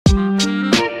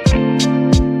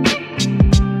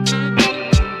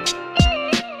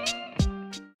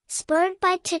Spurred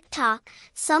by TikTok,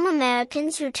 some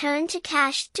Americans return to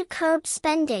cash to curb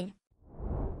spending.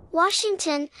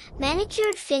 Washington,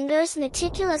 manicured fingers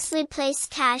meticulously place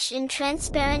cash in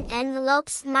transparent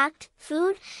envelopes marked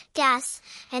food, gas,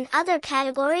 and other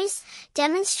categories,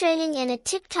 demonstrating in a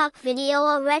TikTok video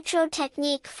a retro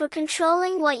technique for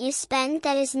controlling what you spend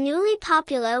that is newly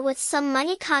popular with some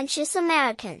money-conscious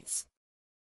Americans.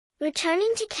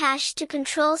 Returning to cash to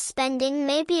control spending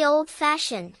may be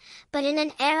old-fashioned, but in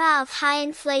an era of high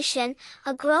inflation,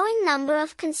 a growing number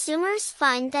of consumers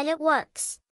find that it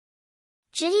works.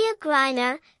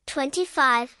 Griner,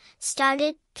 25,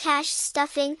 started cash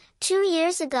stuffing 2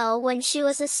 years ago when she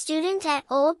was a student at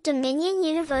Old Dominion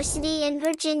University in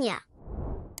Virginia.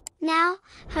 Now,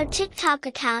 her TikTok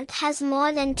account has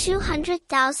more than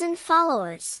 200,000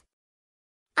 followers.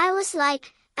 "I was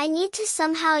like, I need to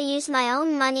somehow use my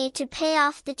own money to pay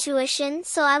off the tuition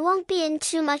so I won't be in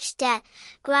too much debt,"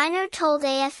 Griner told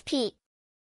AFP.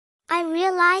 "I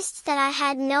realized that I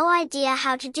had no idea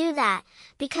how to do that,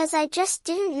 because I just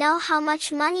didn't know how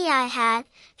much money I had,"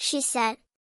 she said.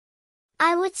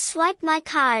 "I would swipe my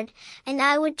card, and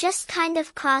I would just kind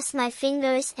of cross my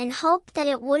fingers and hope that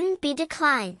it wouldn't be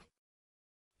declined."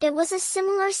 It was a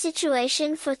similar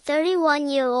situation for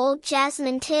 31-year-old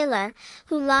Jasmine Taylor,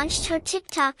 who launched her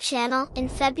TikTok channel in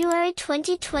February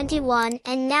 2021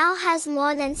 and now has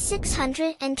more than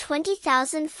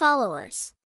 620,000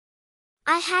 followers.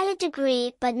 "I had a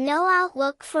degree but no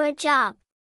outlook for a job.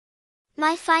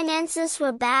 My finances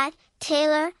were bad,"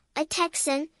 Taylor, a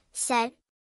Texan, said.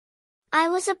 "I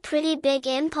was a pretty big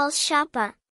impulse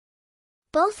shopper."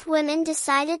 Both women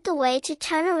decided the way to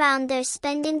turn around their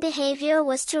spending behavior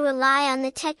was to rely on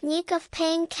the technique of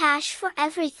paying cash for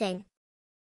everything.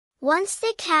 Once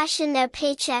they cash in their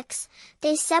paychecks,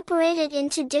 they separate it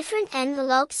into different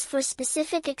envelopes for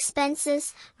specific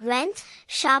expenses, rent,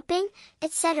 shopping,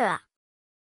 etc.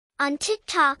 On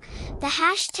TikTok, the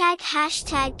hashtag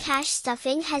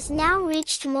 #CashStuffing has now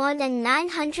reached more than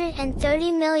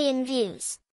 930 million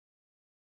views.